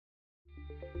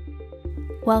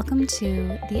Welcome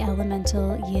to the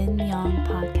Elemental Yin Yang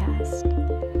podcast,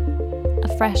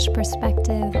 a fresh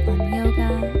perspective on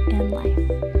yoga and life.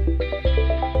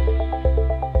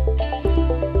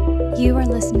 You are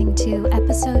listening to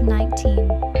episode 19,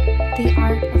 The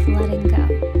Art of Letting Go.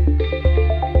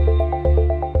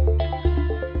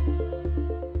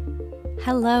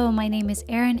 Hello, my name is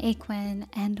Erin Aquin,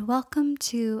 and welcome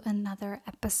to another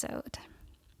episode.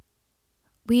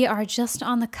 We are just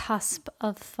on the cusp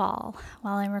of fall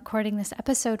while I'm recording this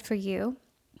episode for you.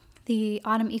 The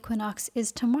autumn equinox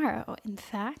is tomorrow, in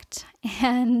fact,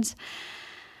 and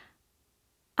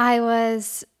I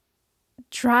was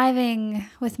driving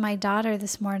with my daughter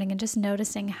this morning and just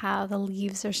noticing how the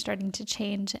leaves are starting to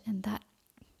change and that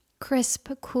crisp,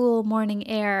 cool morning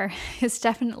air is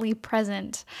definitely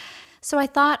present. So I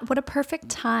thought, what a perfect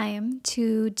time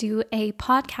to do a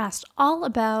podcast all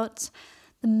about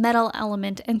the metal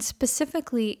element, and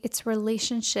specifically its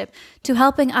relationship to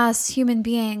helping us human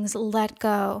beings let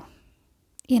go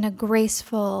in a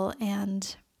graceful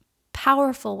and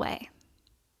powerful way.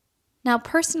 Now,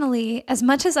 personally, as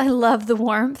much as I love the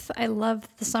warmth, I love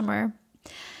the summer,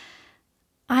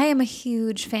 I am a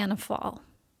huge fan of fall.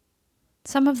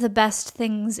 Some of the best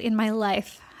things in my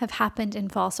life have happened in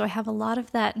fall, so I have a lot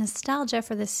of that nostalgia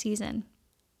for this season.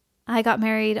 I got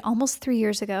married almost 3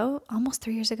 years ago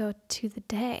to the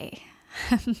day,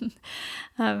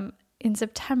 in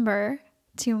September,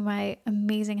 to my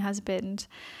amazing husband.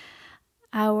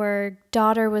 Our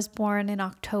daughter was born in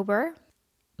October.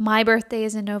 My birthday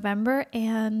is in November,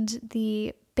 and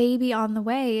the baby on the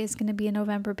way is going to be a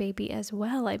November baby as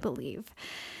well, I believe,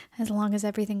 as long as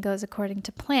everything goes according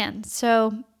to plan.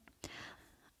 So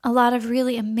a lot of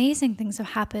really amazing things have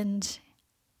happened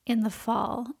in the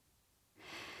fall.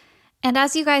 And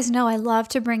as you guys know, I love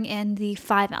to bring in the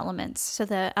 5 elements. So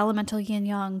the elemental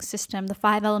yin-yang system, the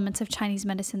 5 elements of Chinese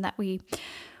medicine that we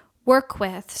work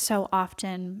with so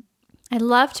often. I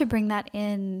love to bring that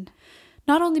in,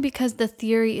 not only because the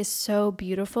theory is so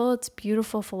beautiful, it's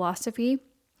beautiful philosophy,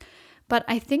 but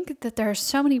I think that there are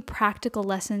so many practical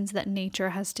lessons that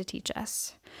nature has to teach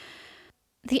us.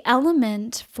 The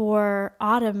element for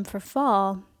autumn, for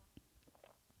fall,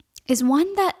 is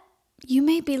one that you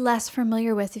may be less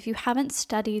familiar with if you haven't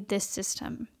studied this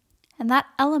system. And that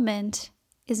element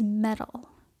is metal.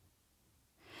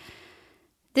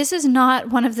 This is not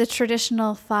one of the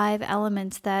traditional 5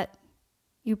 elements that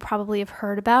you probably have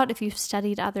heard about if you've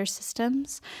studied other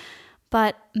systems.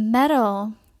 But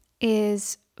metal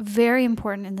is very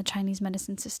important in the Chinese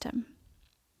medicine system.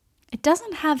 It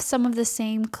doesn't have some of the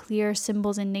same clear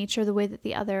symbols in nature the way that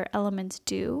the other elements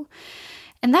do.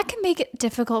 And that can make it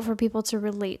difficult for people to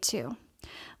relate to.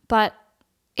 But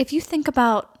if you think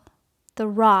about the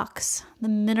rocks, the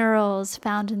minerals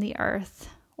found in the earth,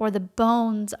 or the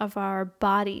bones of our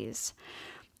bodies,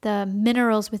 the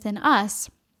minerals within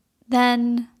us,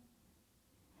 then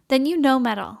you know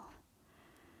metal.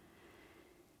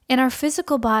 In our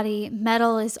physical body,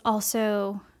 metal is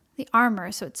also the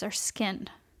armor, so it's our skin.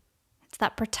 It's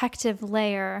that protective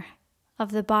layer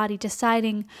of the body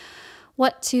deciding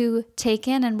what to take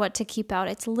in and what to keep out.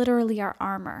 It's literally our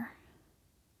armor.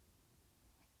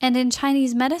 And in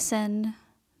Chinese medicine,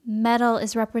 metal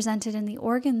is represented in the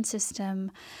organ system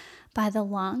by the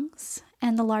lungs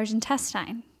and the large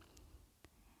intestine.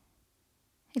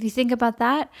 If you think about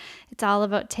that, it's all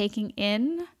about taking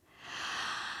in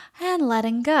and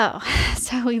letting go.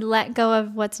 So we let go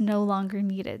of what's no longer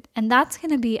needed. And that's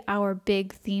going to be our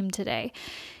big theme today,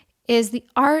 is the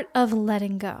art of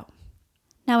letting go.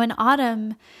 Now in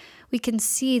autumn, we can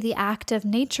see the act of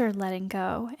nature letting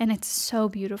go, and it's so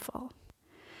beautiful.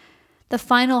 The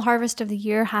final harvest of the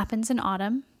year happens in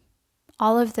autumn.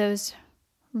 All of those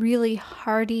really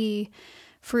hearty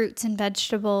fruits and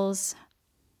vegetables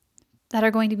that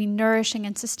are going to be nourishing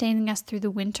and sustaining us through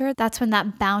the winter, that's when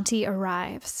that bounty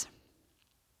arrives.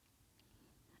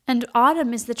 And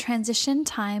autumn is the transition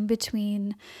time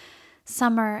between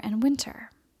summer and winter.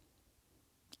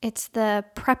 It's the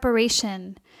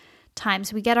preparation time.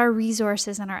 So we get our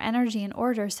resources and our energy in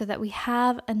order so that we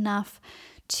have enough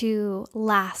to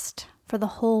last for the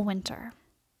whole winter.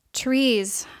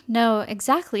 Trees know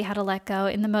exactly how to let go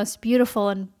in the most beautiful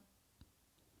and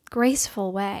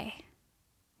graceful way.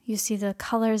 You see the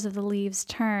colors of the leaves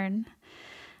turn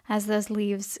as those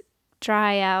leaves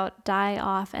dry out, die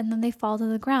off, and then they fall to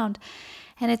the ground.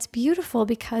 And it's beautiful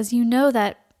because you know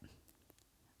that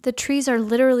the trees are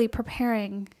literally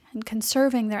preparing and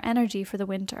conserving their energy for the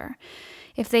winter.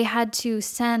 If they had to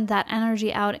send that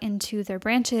energy out into their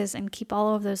branches and keep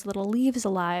all of those little leaves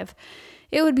alive,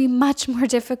 it would be much more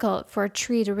difficult for a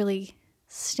tree to really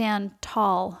stand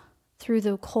tall through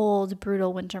the cold,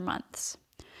 brutal winter months.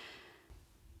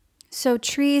 So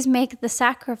trees make the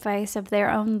sacrifice of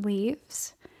their own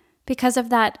leaves because of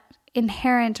that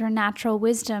inherent or natural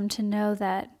wisdom to know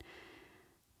that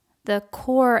the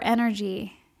core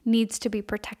energy needs to be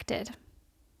protected.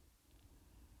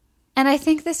 And I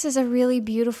think this is a really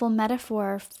beautiful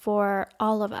metaphor for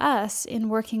all of us in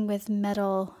working with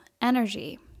metal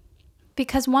energy.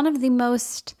 Because one of the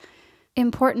most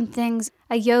important things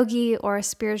a yogi or a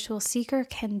spiritual seeker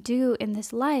can do in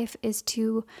this life is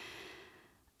to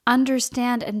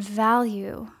understand and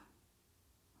value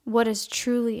what is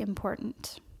truly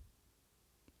important.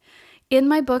 In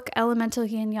my book, Elemental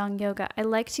Yin Yang Yoga, I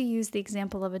like to use the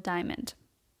example of a diamond.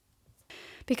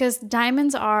 Because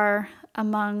diamonds are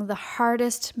among the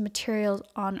hardest materials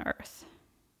on earth.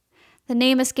 The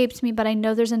name escapes me, but I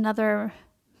know there's another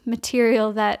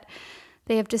material that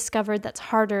they have discovered that's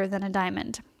harder than a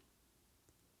diamond.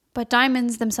 But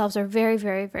diamonds themselves are very,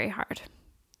 very, very hard.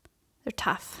 They're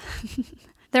tough.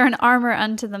 They're an armor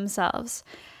unto themselves.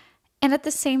 And at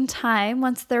the same time,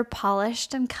 once they're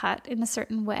polished and cut in a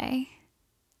certain way,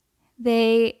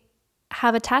 they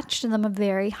have attached to them a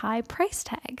very high price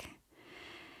tag.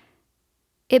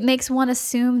 It makes one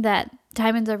assume that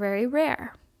diamonds are very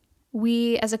rare.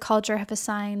 We as a culture have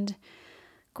assigned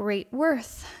great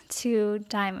worth to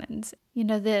diamonds. You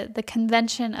know, the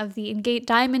convention of the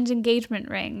diamond engagement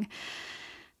ring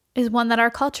is one that our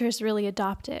culture has really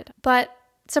adopted. But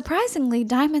surprisingly,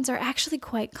 diamonds are actually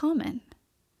quite common.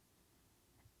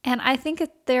 And I think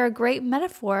they're a great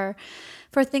metaphor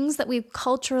for things that we've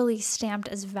culturally stamped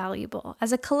as valuable.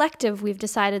 As a collective, we've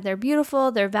decided they're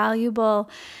beautiful, they're valuable,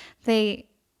 they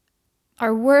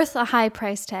are worth a high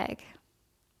price tag.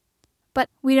 But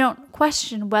we don't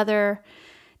question whether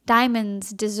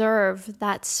diamonds deserve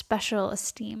that special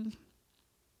esteem.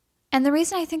 And the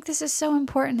reason I think this is so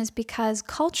important is because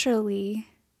culturally,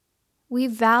 we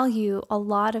value a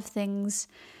lot of things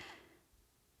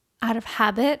out of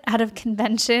habit, out of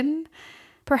convention,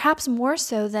 perhaps more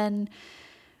so than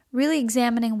really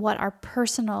examining what our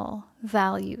personal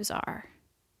values are,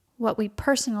 what we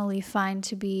personally find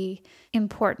to be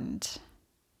important.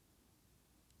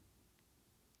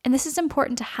 And this is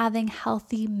important to having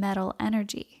healthy metal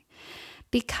energy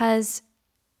because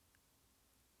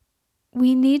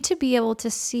we need to be able to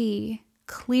see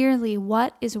clearly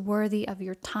what is worthy of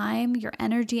your time, your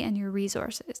energy, and your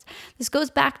resources. This goes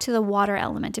back to the water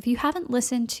element. If you haven't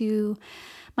listened to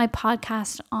my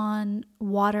podcast on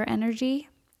water energy,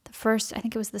 I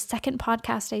think it was the second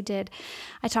podcast I did,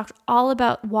 I talked all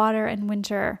about water and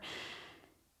winter.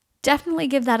 Definitely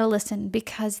give that a listen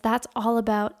because that's all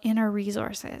about inner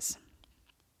resources.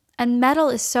 And metal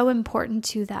is so important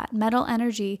to that, metal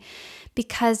energy,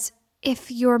 because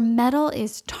if your metal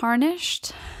is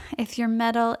tarnished, if your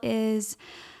metal is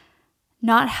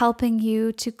not helping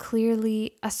you to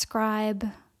clearly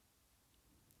ascribe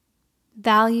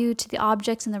value to the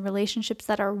objects and the relationships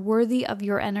that are worthy of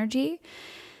your energy,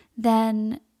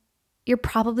 then you're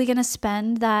probably going to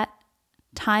spend that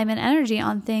time and energy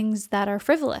on things that are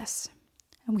frivolous.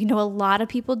 And we know a lot of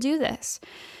people do this.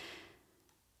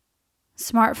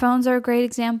 Smartphones are a great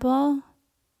example.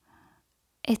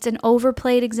 It's an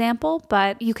overplayed example,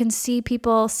 but you can see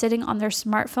people sitting on their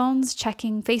smartphones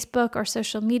checking Facebook or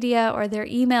social media or their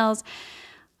emails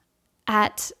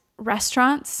at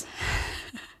restaurants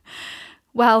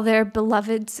while their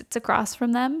beloved sits across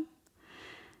from them.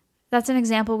 That's an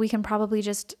example we can probably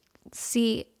just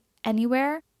see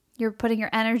anywhere. You're putting your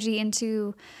energy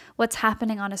into what's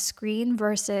happening on a screen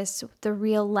versus the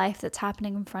real life that's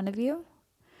happening in front of you.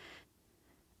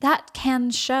 That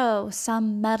can show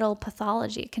some metal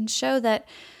pathology. It can show that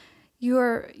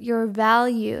your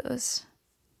values,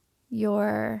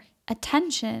 your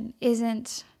attention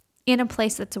isn't in a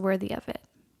place that's worthy of it.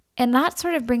 And that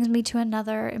sort of brings me to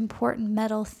another important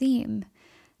metal theme,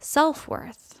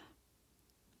 self-worth.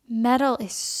 Metal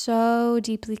is so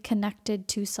deeply connected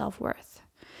to self-worth.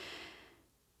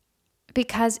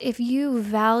 Because if you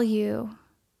value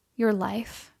your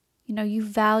life, you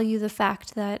value the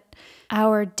fact that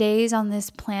our days on this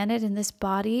planet, in this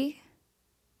body,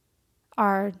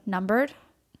 are numbered,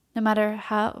 no matter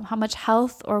how much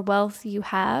health or wealth you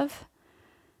have.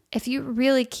 If you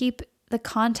really keep the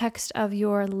context of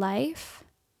your life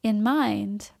in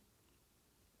mind,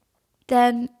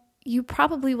 then you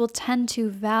probably will tend to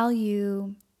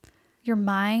value your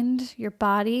mind, your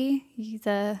body,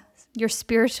 your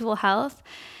spiritual health,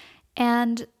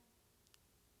 and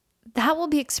that will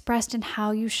be expressed in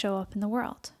how you show up in the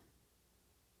world.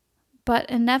 But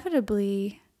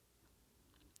inevitably,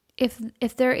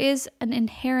 if there is an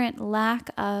inherent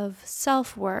lack of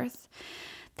self-worth,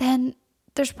 then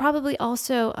there's probably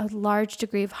also a large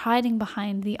degree of hiding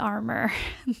behind the armor.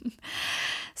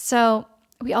 So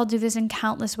we all do this in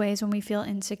countless ways when we feel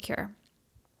insecure.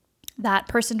 That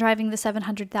person driving the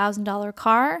 $700,000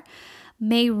 car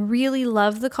may really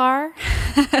love the car.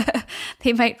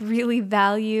 They might really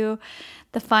value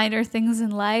the finer things in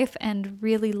life and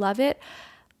really love it.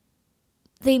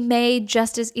 They may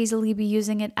just as easily be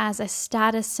using it as a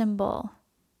status symbol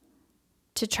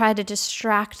to try to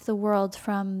distract the world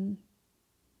from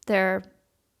their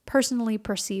personally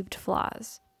perceived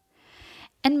flaws.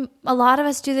 And a lot of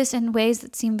us do this in ways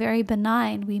that seem very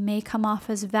benign. We may come off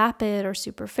as vapid or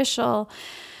superficial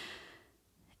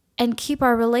and keep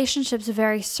our relationships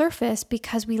very surface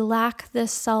because we lack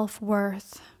this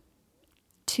self-worth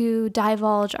to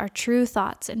divulge our true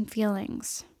thoughts and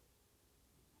feelings.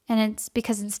 And it's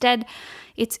because instead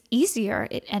it's easier,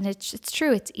 it's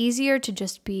true, it's easier to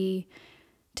just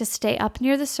to stay up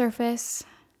near the surface,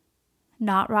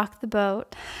 not rock the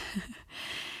boat,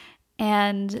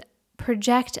 and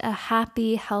project a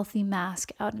happy, healthy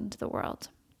mask out into the world.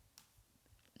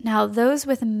 Now, those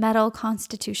with a metal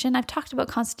constitution, I've talked about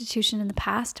constitution in the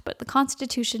past, but the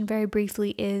constitution very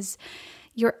briefly is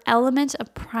your element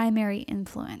of primary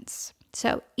influence.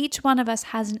 So each one of us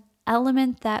has an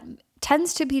element that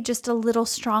tends to be just a little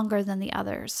stronger than the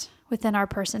others within our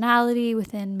personality,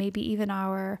 within maybe even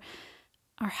our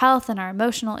health and our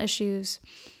emotional issues.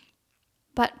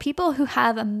 But people who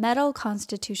have a metal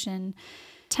constitution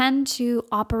tend to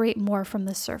operate more from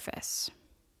the surface.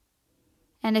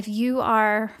 And if you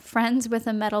are friends with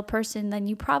a metal person, then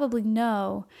you probably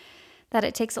know that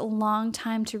it takes a long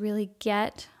time to really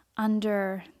get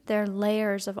under their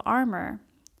layers of armor.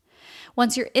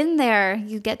 Once you're in there,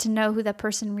 you get to know who that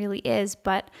person really is,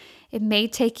 but it may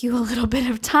take you a little bit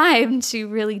of time to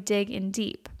really dig in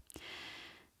deep.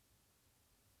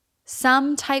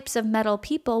 Some types of metal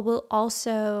people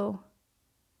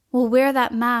will wear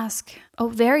that mask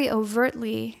very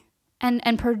overtly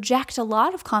and project a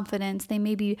lot of confidence. They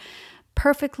may be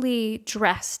perfectly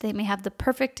dressed. They may have the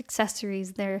perfect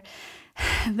accessories. Their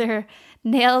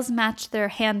nails match their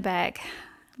handbag,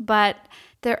 but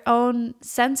their own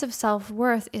sense of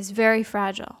self-worth is very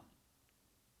fragile.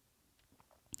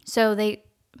 So they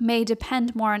may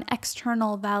depend more on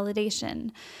external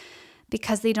validation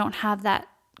because they don't have that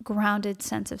grounded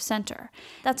sense of center.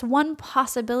 That's one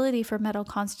possibility for metal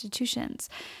constitutions.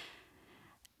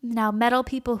 Now, metal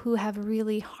people who have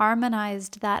really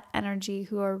harmonized that energy,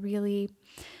 who are really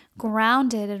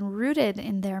grounded and rooted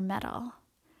in their metal,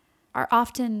 are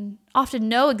often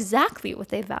know exactly what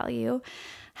they value,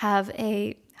 have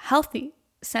a healthy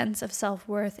sense of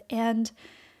self-worth, and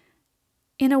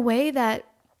in a way that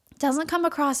doesn't come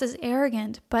across as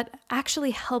arrogant, but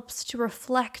actually helps to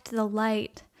reflect the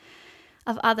light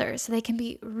of others. So they can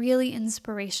be really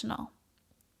inspirational.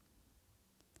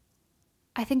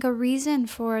 I think a reason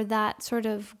for that sort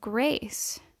of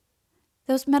grace,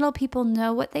 those metal people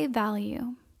know what they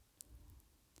value.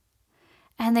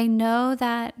 And they know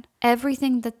that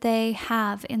everything that they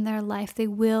have in their life, they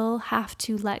will have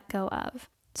to let go of.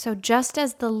 So just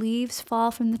as the leaves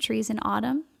fall from the trees in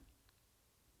autumn,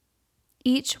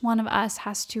 each one of us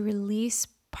has to release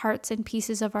parts and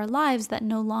pieces of our lives that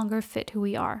no longer fit who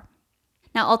we are.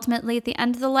 Now, ultimately, at the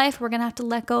end of the life, we're going to have to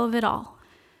let go of it all.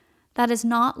 That is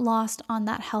not lost on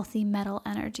that healthy metal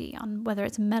energy, on whether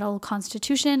it's metal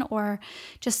constitution or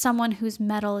just someone whose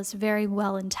metal is very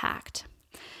well intact.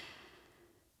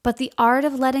 But the art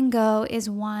of letting go is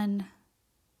one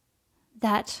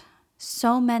that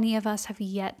so many of us have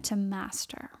yet to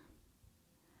master.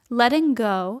 Letting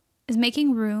go is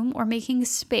making room or making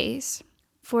space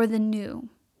for the new.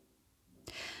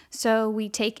 So we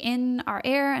take in our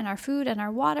air and our food and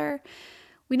our water.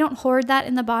 We don't hoard that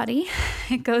in the body.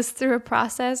 It goes through a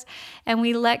process, and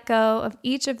we let go of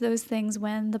each of those things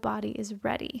when the body is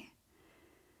ready.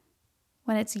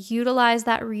 When it's utilized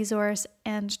that resource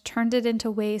and turned it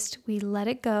into waste, we let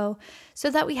it go so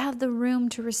that we have the room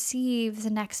to receive the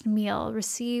next meal,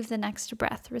 receive the next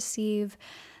breath, receive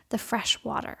the fresh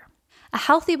water. A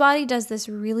healthy body does this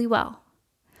really well.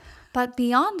 But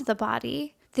beyond the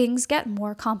body, things get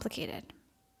more complicated.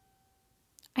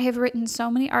 I have written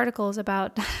so many articles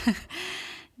about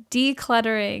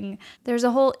decluttering. There's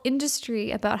a whole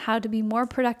industry about how to be more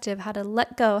productive, how to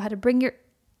let go, how to bring your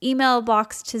email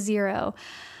box to zero.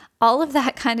 All of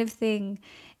that kind of thing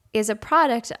is a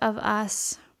product of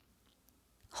us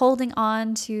holding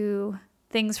on to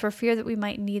things for fear that we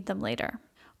might need them later,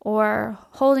 or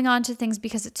holding on to things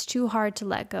because it's too hard to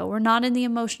let go. We're not in the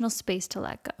emotional space to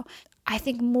let go. I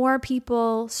think more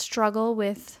people struggle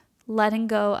with letting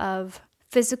go of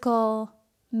physical,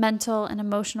 mental, and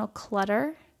emotional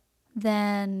clutter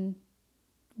than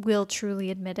will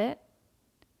truly admit it.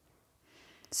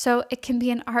 So it can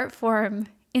be an art form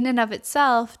in and of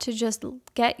itself to just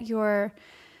get your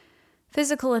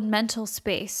physical and mental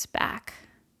space back.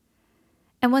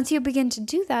 And once you begin to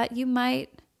do that, you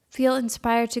might feel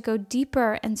inspired to go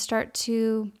deeper and start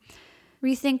to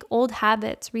rethink old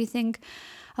habits, rethink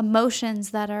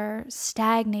emotions that are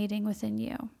stagnating within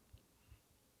you.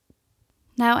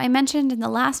 Now, I mentioned in the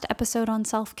last episode on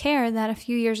self-care that a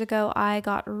few years ago I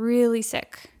got really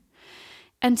sick.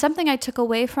 And something I took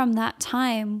away from that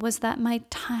time was that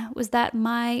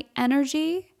my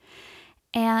energy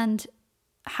and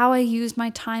how I used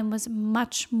my time was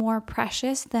much more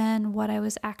precious than what I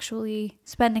was actually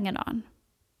spending it on.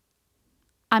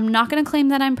 I'm not going to claim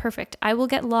that I'm perfect. I will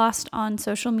get lost on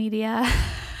social media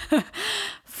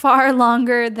far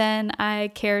longer than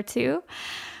I care to.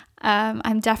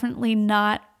 I'm definitely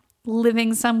not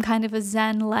living some kind of a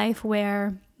Zen life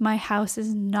where my house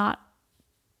is not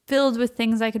filled with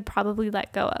things I could probably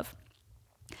let go of.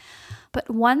 But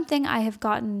one thing I have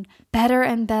gotten better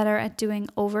and better at doing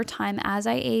over time as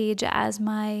I age, as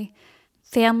my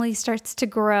family starts to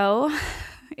grow,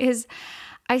 is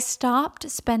I stopped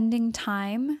spending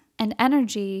time and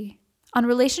energy on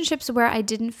relationships where I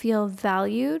didn't feel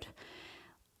valued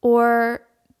or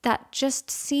that just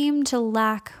seemed to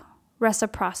lack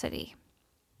reciprocity.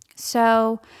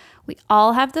 So we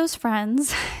all have those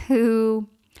friends who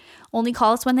only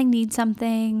call us when they need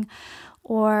something,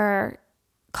 or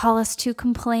call us to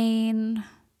complain,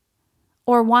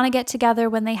 or want to get together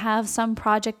when they have some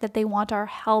project that they want our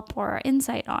help or our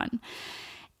insight on.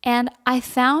 And I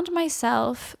found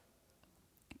myself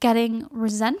getting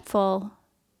resentful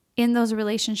in those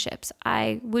relationships.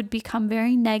 I would become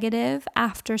very negative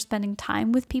after spending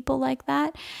time with people like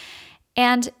that.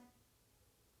 And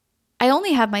I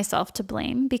only have myself to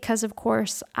blame because, of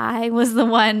course, I was the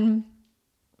one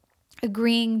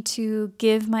agreeing to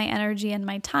give my energy and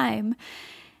my time.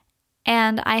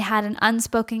 And I had an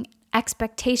unspoken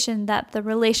expectation that the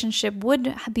relationship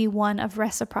would be one of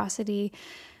reciprocity,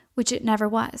 which it never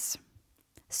was.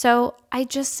 So I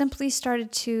just simply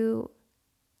started to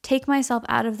take myself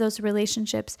out of those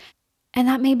relationships. And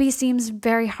that maybe seems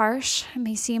very harsh. It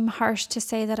may seem harsh to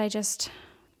say that I just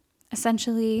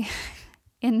essentially,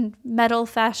 in metal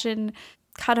fashion,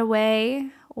 cut away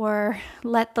or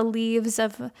let the leaves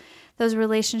of those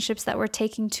relationships that were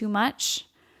taking too much,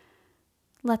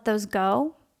 let those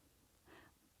go.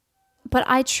 But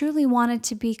I truly wanted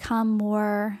to become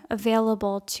more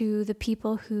available to the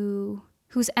people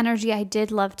whose energy I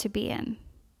did love to be in.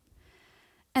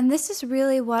 And this is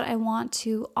really what I want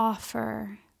to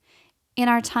offer in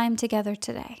our time together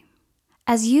today.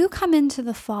 As you come into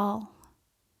the fall,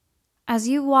 as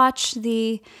you watch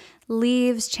the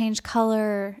leaves change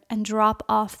color and drop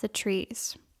off the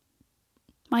trees,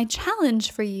 my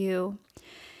challenge for you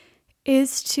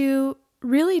is to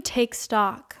really take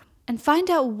stock and find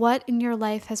out what in your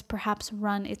life has perhaps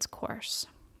run its course.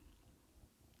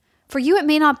 For you, it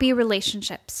may not be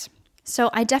relationships. So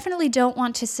I definitely don't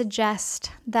want to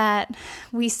suggest that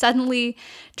we suddenly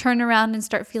turn around and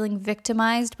start feeling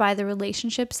victimized by the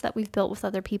relationships that we've built with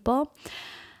other people.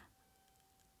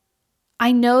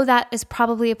 I know that is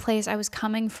probably a place I was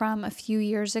coming from a few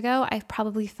years ago. I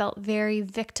probably felt very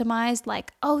victimized,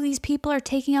 like, oh, these people are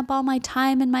taking up all my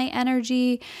time and my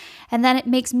energy, and then it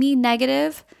makes me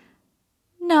negative.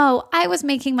 No, I was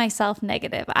making myself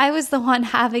negative. I was the one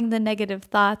having the negative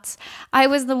thoughts. I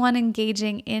was the one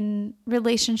engaging in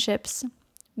relationships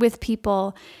with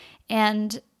people,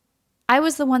 and I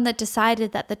was the one that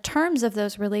decided that the terms of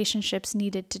those relationships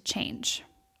needed to change.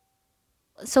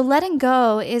 So letting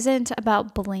go isn't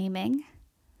about blaming.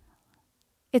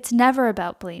 It's never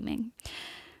about blaming.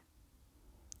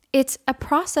 It's a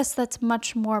process that's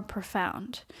much more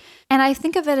profound. And I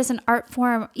think of it as an art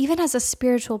form, even as a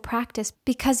spiritual practice,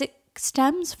 because it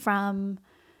stems from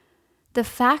the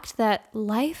fact that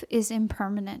life is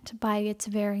impermanent by its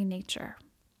very nature.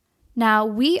 Now,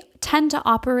 we tend to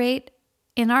operate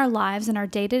in our lives, in our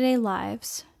day-to-day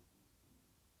lives,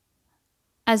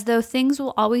 as though things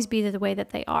will always be the way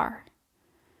that they are.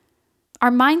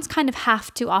 Our minds kind of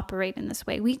have to operate in this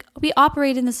way. We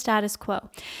operate in the status quo.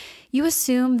 You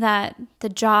assume that the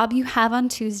job you have on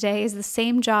Tuesday is the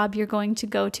same job you're going to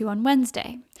go to on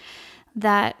Wednesday.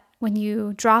 That when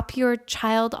you drop your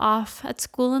child off at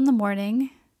school in the morning,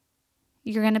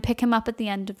 you're going to pick him up at the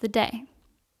end of the day.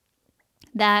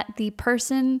 That the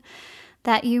person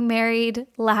that you married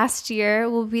last year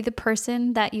will be the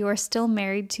person that you are still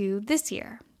married to this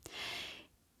year.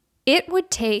 It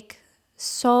would take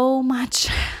so much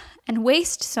and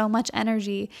waste so much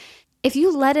energy if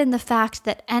you let in the fact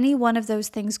that any one of those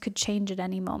things could change at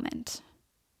any moment,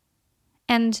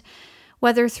 and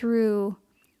whether through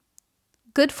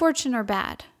good fortune or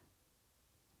bad,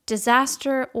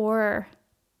 disaster or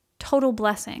total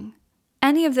blessing,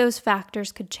 any of those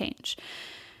factors could change.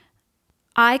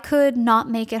 I could not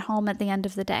make it home at the end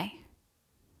of the day.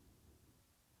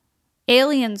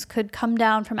 Aliens could come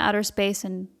down from outer space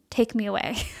and take me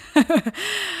away.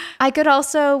 I could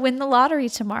also win the lottery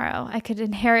tomorrow. I could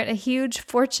inherit a huge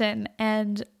fortune,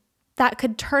 and that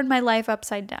could turn my life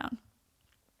upside down.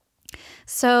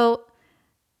 So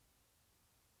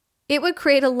it would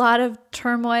create a lot of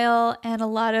turmoil and a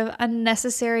lot of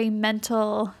unnecessary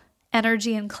mental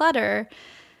energy and clutter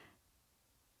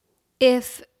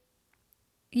if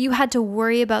you had to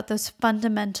worry about those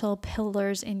fundamental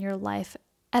pillars in your life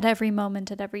at every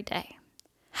moment, at every day.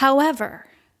 However,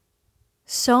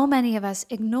 so many of us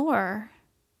ignore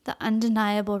the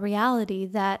undeniable reality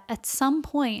that at some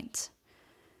point,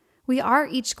 we are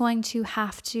each going to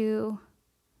have to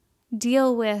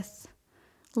deal with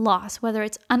loss, whether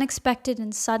it's unexpected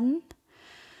and sudden,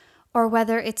 or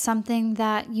whether it's something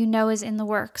that you know is in the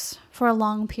works for a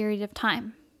long period of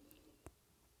time.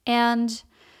 And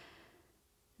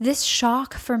this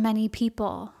shock for many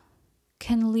people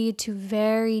can lead to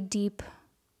very deep,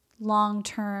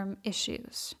 long-term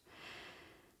issues,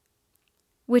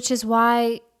 which is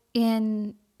why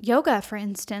in yoga, for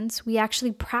instance, we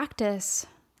actually practice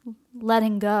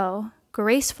letting go,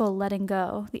 graceful letting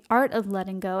go, the art of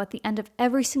letting go at the end of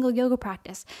every single yoga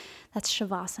practice. That's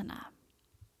Shavasana.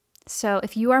 So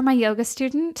if you are my yoga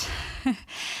student,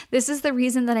 this is the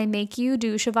reason that I make you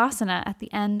do Shavasana at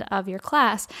the end of your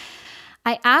class.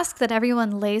 I ask that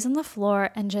everyone lays on the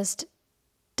floor and just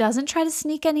doesn't try to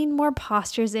sneak any more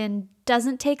postures in,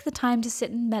 doesn't take the time to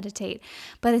sit and meditate,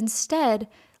 but instead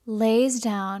lays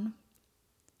down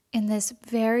in this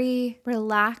very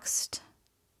relaxed,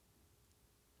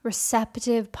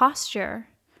 receptive posture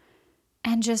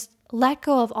and just let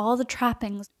go of all the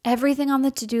trappings. Everything on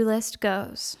the to-do list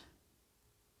goes.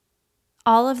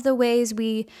 All of the ways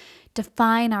we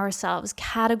define ourselves,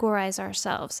 categorize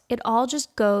ourselves, it all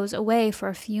just goes away for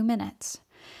a few minutes.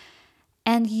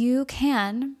 And you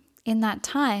can, in that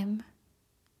time,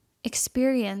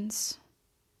 experience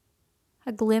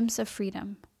a glimpse of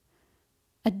freedom,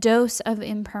 a dose of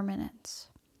impermanence.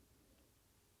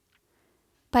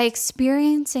 By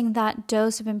experiencing that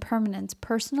dose of impermanence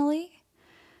personally,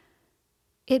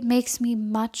 it makes me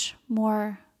much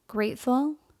more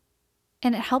grateful,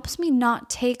 and it helps me not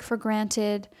take for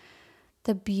granted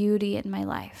the beauty in my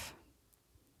life.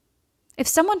 If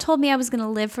someone told me I was going to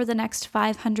live for the next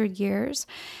 500 years,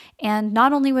 and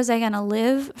not only was I going to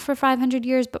live for 500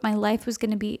 years, but my life was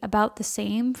going to be about the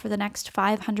same for the next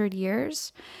 500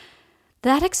 years,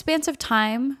 that expanse of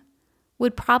time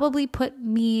would probably put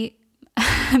me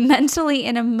mentally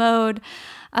in a mode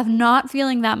of not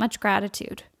feeling that much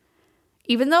gratitude.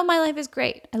 Even though my life is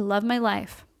great, I love my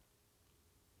life.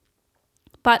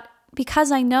 But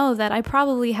because I know that I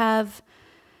probably have,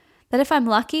 that if I'm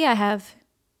lucky, I have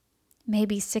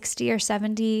maybe 60 or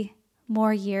 70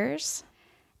 more years,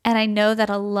 and I know that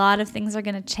a lot of things are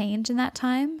going to change in that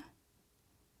time,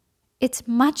 it's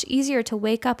much easier to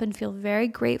wake up and feel very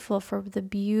grateful for the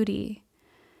beauty.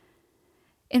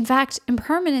 In fact,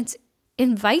 impermanence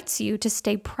invites you to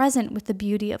stay present with the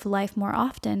beauty of life more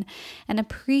often and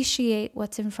appreciate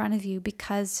what's in front of you,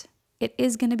 because it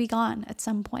is going to be gone at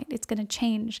some point. It's going to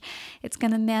change. It's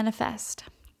going to manifest.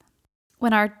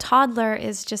 When our toddler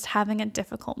is just having a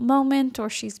difficult moment, or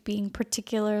she's being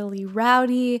particularly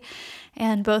rowdy,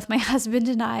 and both my husband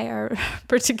and I are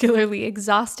particularly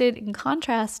exhausted in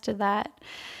contrast to that,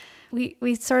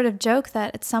 we sort of joke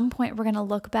that at some point we're going to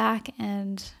look back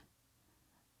and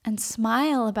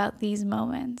smile about these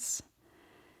moments.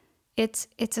 There's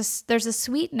a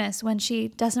sweetness when she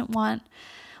doesn't want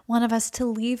one of us to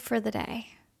leave for the day.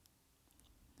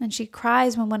 And she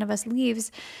cries when one of us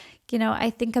leaves. You know, I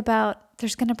think about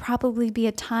there's going to probably be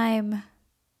a time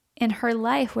in her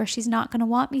life where she's not going to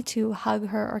want me to hug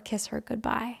her or kiss her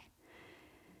goodbye.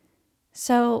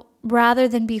 So rather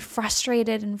than be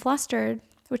frustrated and flustered,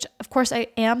 which of course I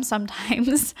am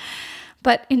sometimes,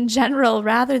 but in general,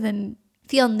 rather than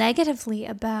feel negatively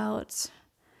about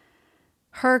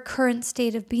her current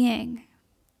state of being,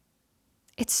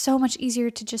 it's so much easier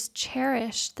to just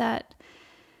cherish that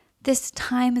this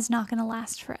time is not going to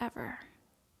last forever.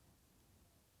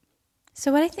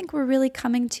 So what I think we're really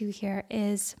coming to here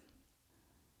is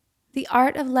the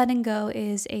art of letting go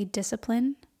is a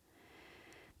discipline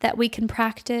that we can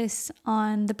practice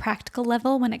on the practical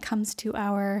level when it comes to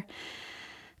our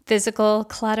physical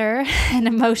clutter and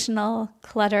emotional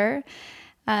clutter.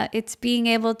 It's being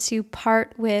able to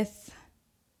part with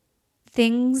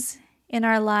things in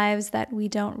our lives that we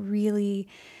don't really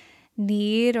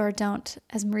need or don't,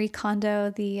 as Marie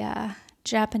Kondo, the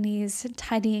Japanese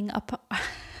tidying up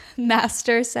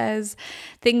master, says,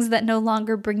 things that no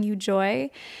longer bring you joy.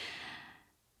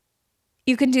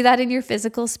 You can do that in your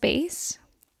physical space.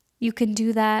 You can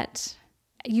do that.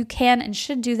 You can and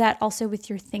should do that also with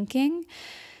your thinking.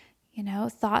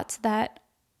 Thoughts that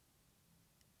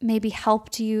maybe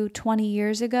helped you 20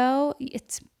 years ago.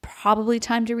 It's probably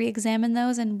time to re-examine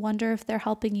those and wonder if they're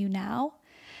helping you now.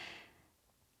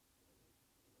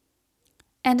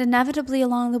 And inevitably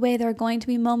along the way, there are going to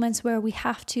be moments where we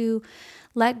have to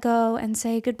let go and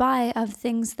say goodbye of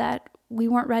things that we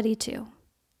weren't ready to.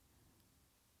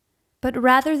 But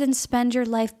rather than spend your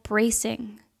life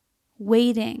bracing,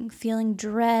 waiting, feeling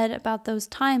dread about those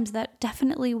times that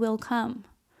definitely will come,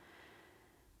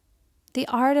 the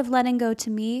art of letting go to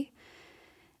me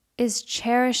is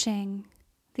cherishing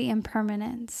the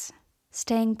impermanence,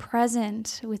 staying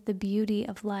present with the beauty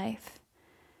of life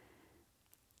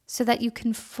so that you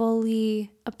can fully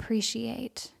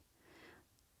appreciate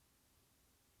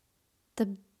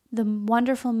the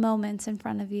wonderful moments in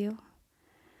front of you,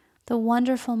 the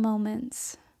wonderful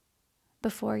moments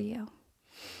before you,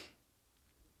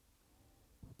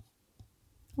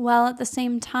 while at the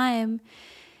same time,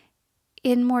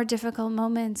 in more difficult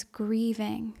moments,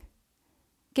 grieving,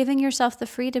 giving yourself the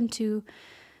freedom to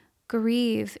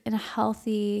grieve in a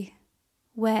healthy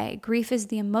way. Grief is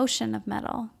the emotion of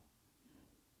metal.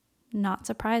 Not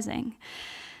surprising.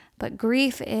 But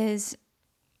grief is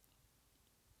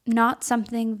not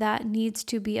something that needs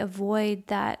to be a void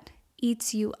that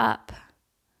eats you up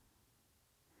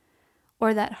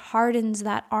or that hardens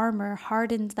that armor,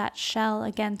 hardens that shell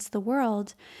against the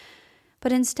world.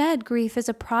 But instead, grief is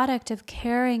a product of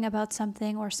caring about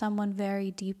something or someone very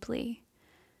deeply.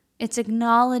 It's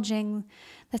acknowledging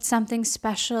that something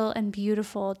special and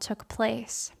beautiful took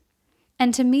place.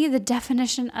 And to me, the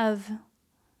definition of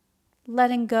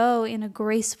letting go in a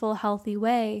graceful, healthy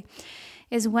way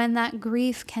is when that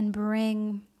grief can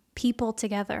bring people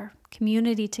together,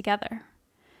 community together.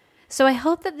 So I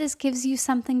hope that this gives you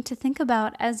something to think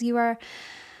about as you are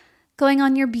going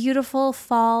on your beautiful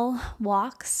fall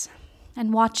walks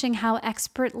and watching how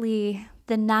expertly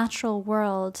the natural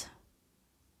world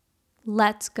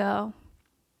lets go.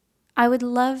 I would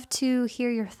love to hear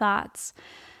your thoughts.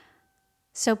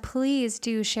 So please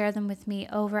do share them with me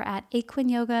over at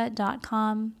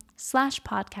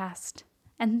akwinyoga.com/podcast.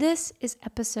 And this is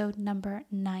episode number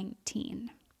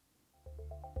 19.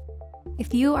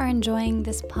 If you are enjoying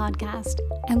this podcast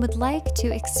and would like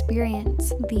to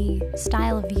experience the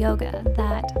style of yoga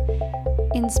that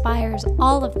inspires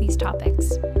all of these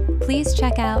topics, please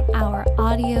check out our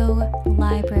audio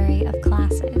library of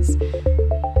classes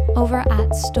over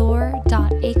at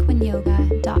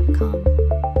store.akwinyoga.com.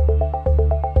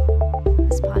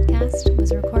 This podcast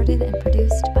was recorded and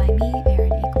produced by me,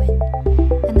 Erin Akwin,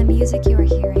 and the music you are